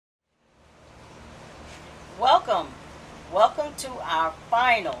Welcome. Welcome to our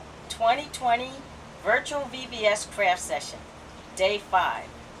final 2020 virtual VBS craft session, day 5.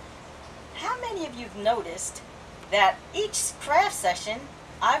 How many of you have noticed that each craft session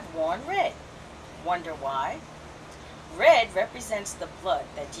I've worn red? Wonder why? Red represents the blood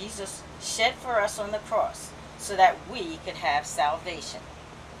that Jesus shed for us on the cross so that we could have salvation.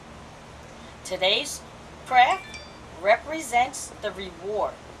 Today's craft represents the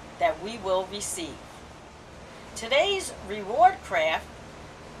reward that we will receive. Today's reward craft,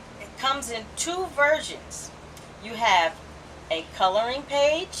 it comes in 2 versions. You have a coloring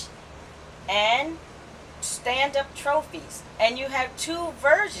page and stand-up trophies. And you have 2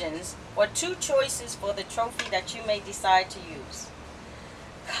 versions or 2 choices for the trophy that you may decide to use.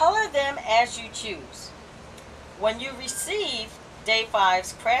 Color them as you choose. When you receive Day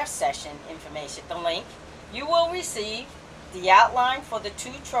 5's craft session information, the link, you will receive the outline for the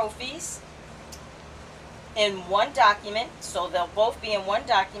 2 trophies in one document, so they'll both be in one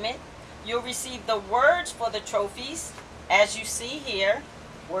document. You'll receive the words for the trophies, as you see here,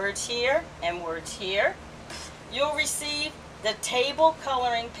 words here and words here. You'll receive the table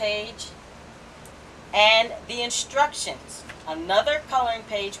coloring page and the instructions, another coloring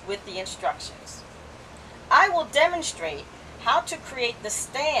page with the instructions. I will demonstrate how to create the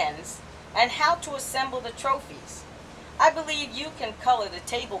stands and how to assemble the trophies. I believe you can color the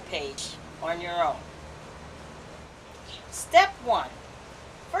table page on your own. Step 1.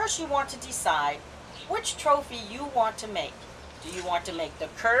 First, you want to decide which trophy you want to make. Do you want to make the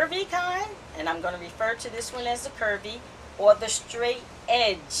curvy kind, and I'm going to refer to this one as the curvy, or the straight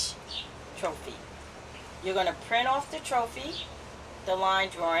edge trophy? You're going to print off the trophy, the line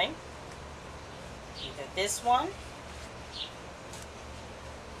drawing, either this one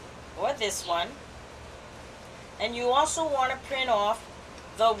or this one. And you also want to print off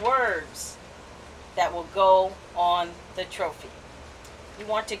the words that will go on the trophy. You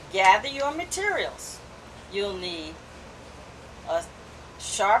want to gather your materials. You'll need a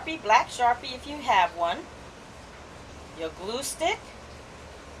Sharpie, black Sharpie if you have one, your glue stick,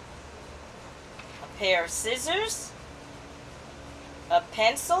 a pair of scissors, a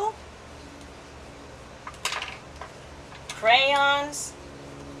pencil, crayons,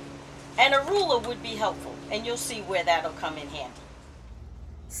 and a ruler would be helpful, and you'll see where that'll come in handy.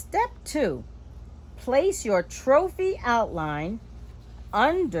 Step 2. Place your trophy outline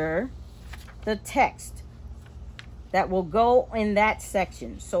under the text that will go in that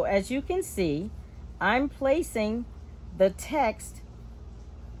section. So as you can see, I'm placing the text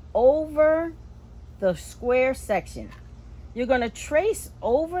over the square section. You're going to trace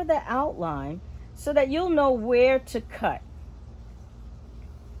over the outline so that you'll know where to cut.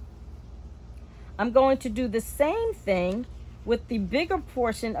 I'm going to do the same thing with the bigger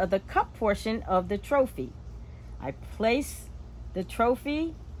portion of the cup portion of the trophy. I place the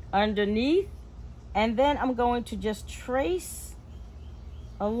trophy underneath, and then I'm going to just trace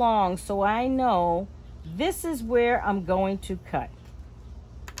along so I know this is where I'm going to cut.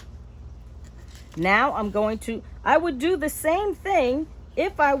 Now I would do the same thing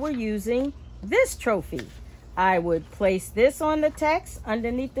if I were using this trophy. I would place this on the text,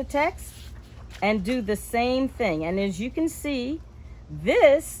 underneath the text, and do the same thing. And as you can see,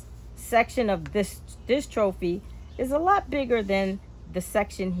 this section of this trophy is a lot bigger than the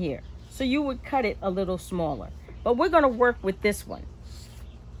section here. So you would cut it a little smaller. But we're going to work with this one.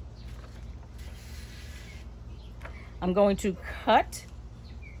 I'm going to cut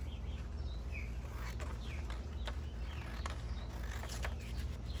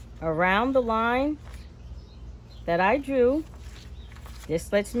around the line that I drew.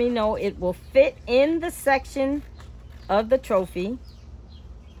 This lets me know it will fit in the section of the trophy.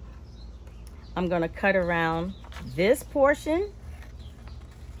 I'm going to cut around this portion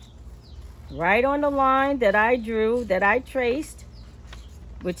right on the line that I drew, that I traced,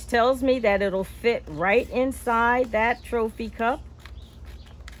 which tells me that it'll fit right inside that trophy cup.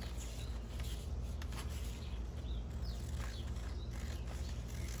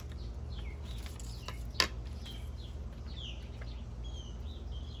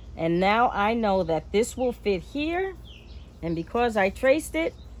 And now I know that this will fit here, and because I traced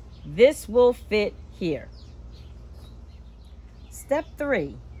it, this will fit here. Step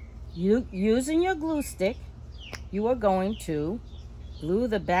 3, using your glue stick, you are going to glue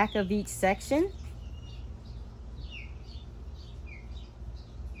the back of each section.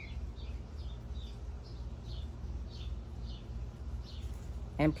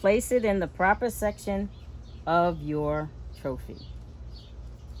 And place it in the proper section of your trophy.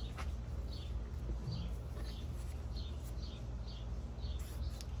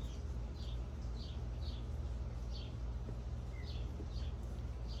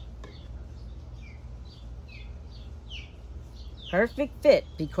 Perfect fit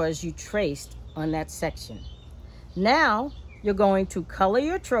because you traced on that section. Now you're going to color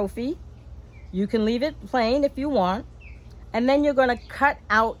your trophy. You can leave it plain if you want. And then you're going to cut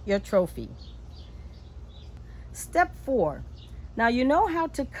out your trophy. Step 4. Now you know how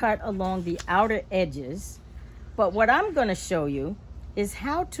to cut along the outer edges, but what I'm going to show you is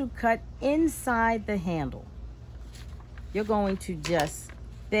how to cut inside the handle. You're going to just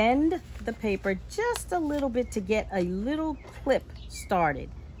bend the paper just a little bit to get a little clip started.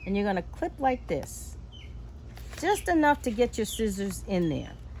 And you're going to clip like this. Just enough to get your scissors in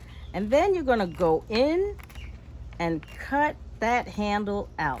there. And then you're going to go in and cut that handle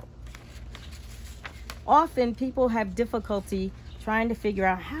out. Often people have difficulty trying to figure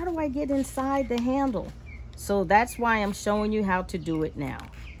out, how do I get inside the handle? So that's why I'm showing you how to do it now.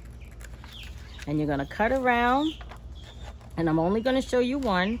 And you're going to cut around, and I'm only going to show you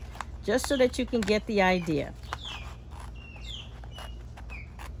one just so that you can get the idea.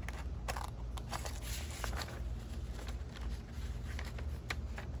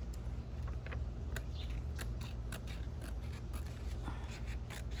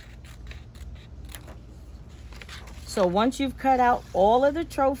 So once you've cut out all of the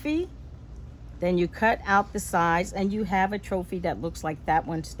trophy, then you cut out the sides and you have a trophy that looks like that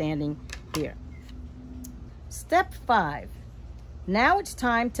one standing here. Step 5. Now it's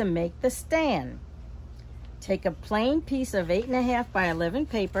time to make the stand. Take a plain piece of 8.5 by 11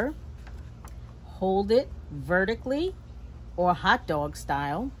 paper, hold it vertically or hot dog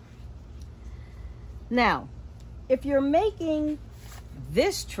style. Now, if you're making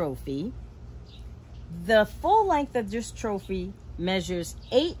this trophy, the full length of this trophy measures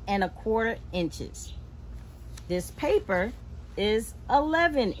 8.25 inches. This paper is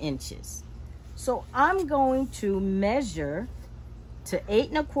 11 inches. So I'm going to measure to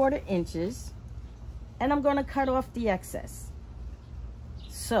 8.25 inches and I'm going to cut off the excess.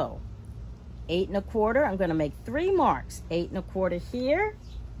 So 8.25, I'm going to make 3 marks. 8.25 here,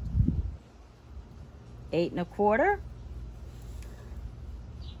 8.25,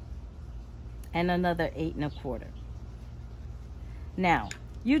 and another 8.25. Now,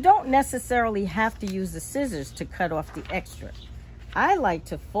 you don't necessarily have to use the scissors to cut off the extra. I like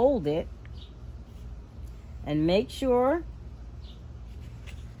to fold it and make sure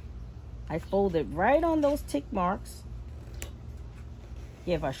I fold it right on those tick marks.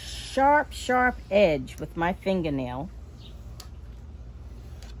 Give a sharp, sharp edge with my fingernail.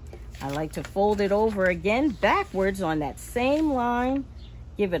 I like to fold it over again backwards on that same line.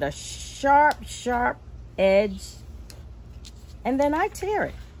 Give it a sharp, sharp edge, and then I tear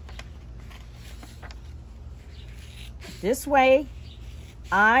it. This way,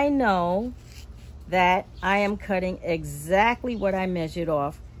 I know that I am cutting exactly what I measured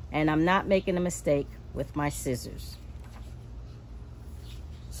off, and I'm not making a mistake with my scissors.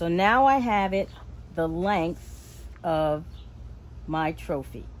 So now I have it the length of my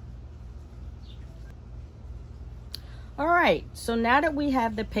trophy. All right, so now that we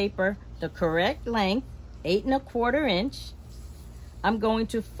have the paper the correct length, 8.25 inch, I'm going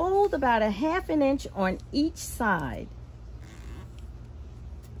to fold about 1/2 inch on each side.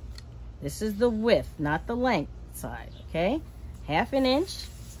 This is the width, not the length side, okay? 1/2 inch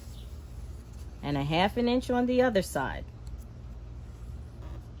and 1/2 inch on the other side.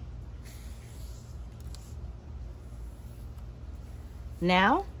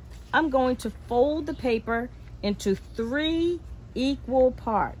 Now, I'm going to fold the paper into 3 equal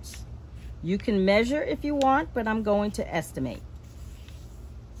parts. You can measure if you want, but I'm going to estimate.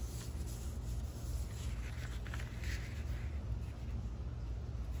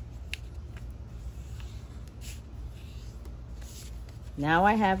 Now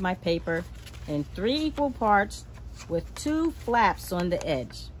I have my paper in 3 equal parts with 2 flaps on the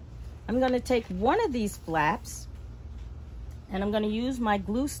edge. I'm going to take one of these flaps and I'm going to use my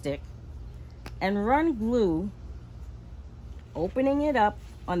glue stick and run glue, opening it up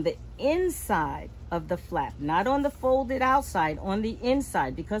on the inside of the flap, not on the folded outside, on the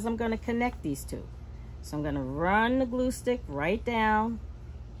inside, because I'm going to connect these two. So I'm going to run the glue stick right down.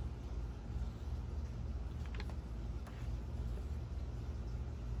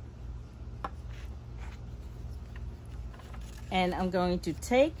 And I'm going to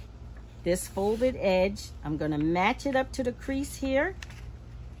take this folded edge, I'm going to match it up to the crease here.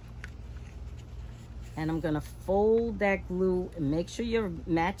 And I'm going to fold that glue and make sure you're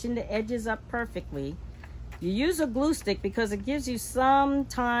matching the edges up perfectly. You use a glue stick because it gives you some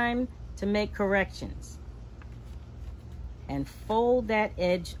time to make corrections. And fold that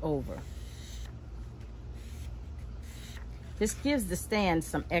edge over. This gives the stand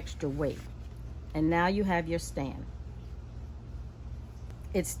some extra weight. And now you have your stand.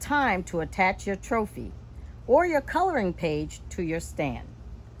 it's time to attach your trophy or your coloring page to your stand.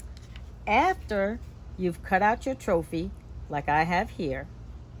 After you've cut out your trophy, like I have here,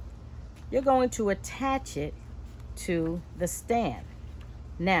 you're going to attach it to the stand.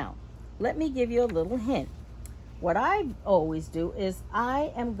 Now, let me give you a little hint. What I always do is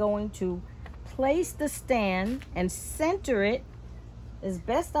I am going to place the stand and center it as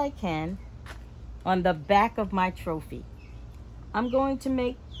best I can on the back of my trophy. I'm going to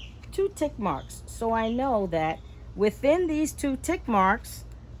make 2 tick marks so I know that within these 2 tick marks,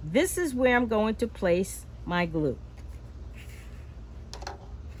 this is where I'm going to place my glue.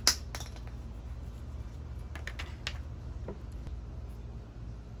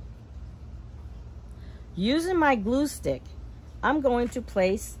 Using my glue stick, I'm going to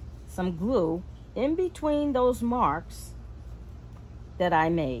place some glue in between those marks that I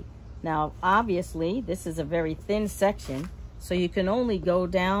made. Now, obviously, this is a very thin section, so you can only go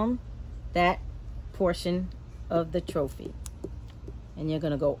down that portion of the trophy. And you're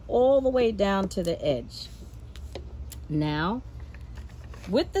going to go all the way down to the edge. Now,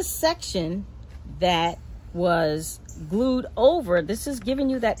 with the section that was glued over, this is giving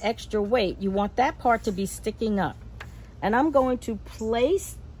you that extra weight. You want that part to be sticking up. And I'm going to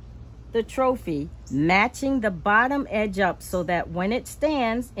place the trophy matching the bottom edge up so that when it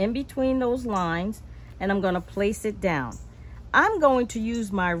stands in between those lines, and I'm going to place it down. I'm going to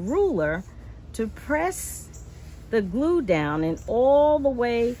use my ruler to press the glue down and all the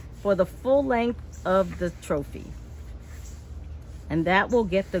way for the full length of the trophy. And that will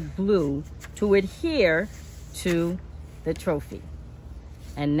get the glue to adhere to the trophy.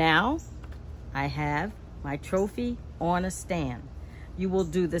 And now I have my trophy on a stand. You will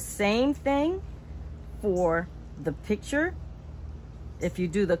do the same thing for the picture if you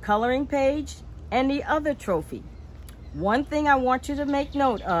do the coloring page and the other trophy. One thing I want you to make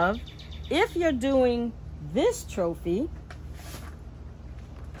note of, if you're doing this trophy,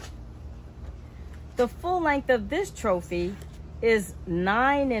 the full length of this trophy is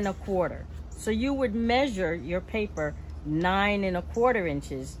 9 1/4. So you would measure your paper 9 1/4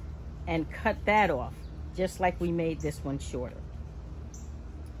 inches and cut that off, just like we made this one shorter.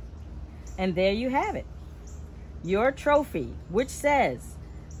 And there you have it. Your trophy, which says,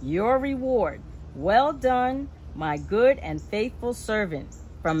 "Your reward, well done, my good and faithful servant,"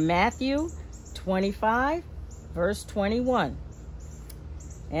 from Matthew 25, verse 21.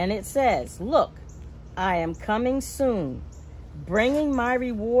 And it says, "Look, I am coming soon, bringing my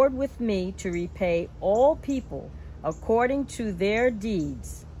reward with me to repay all people according to their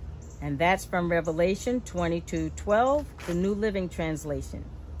deeds." And that's from Revelation 22:12, the New Living Translation.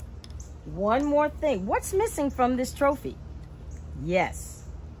 One more thing. What's missing from this trophy? Yes,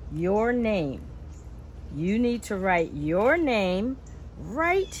 your name. You need to write your name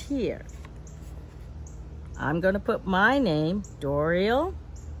right here. I'm going to put my name, Doriel,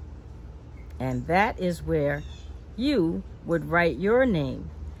 and that is where you would write your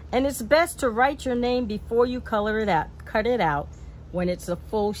name. And it's best to write your name before you color it out, cut it out when it's a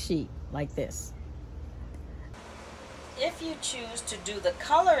full sheet like this. If you choose to do the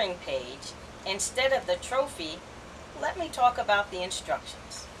coloring page instead of the trophy, let me talk about the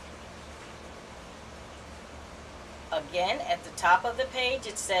instructions. Again, at the top of the page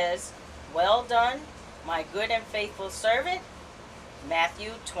it says, "Well done, my good and faithful servant,"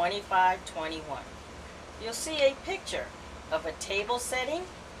 Matthew 25:21. You'll see a picture of a table setting,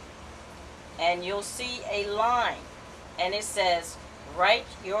 and you'll see a line, and it says, "Write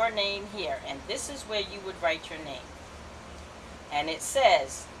your name here," and this is where you would write your name. And it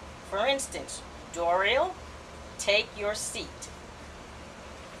says, for instance, "Doriel, take your seat."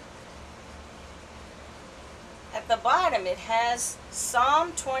 At the bottom it has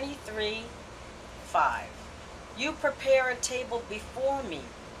Psalm 23:5. "You prepare a table before me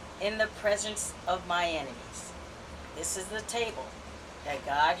in the presence of my enemies." This is the table that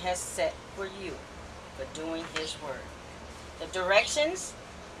God has set for you for doing His word. The directions: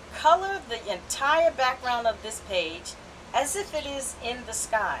 color the entire background of this page as if it is in the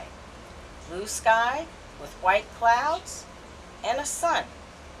sky. Blue sky with white clouds and a sun.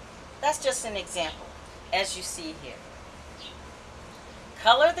 That's just an example, as you see here.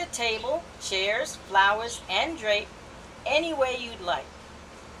 Color the table, chairs, flowers, and drape any way you'd like.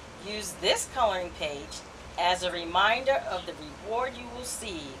 Use this coloring page as a reminder of the reward you will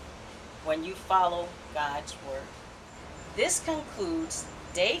receive when you follow God's word. This concludes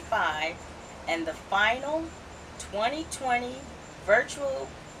day 5 and the final 2020 virtual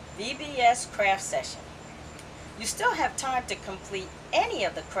VBS craft session. You still have time to complete any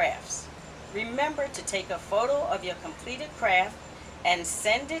of the crafts. Remember to take a photo of your completed craft and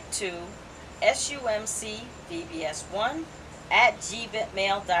send it to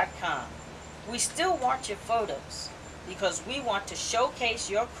SUMCVBS1@gmail.com. We still want your photos because we want to showcase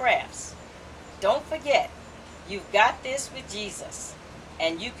your crafts. Don't forget, you've got this with Jesus,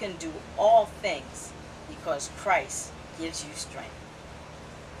 and you can do all things because Christ gives you strength.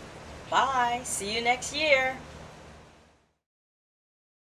 Bye. See you next year.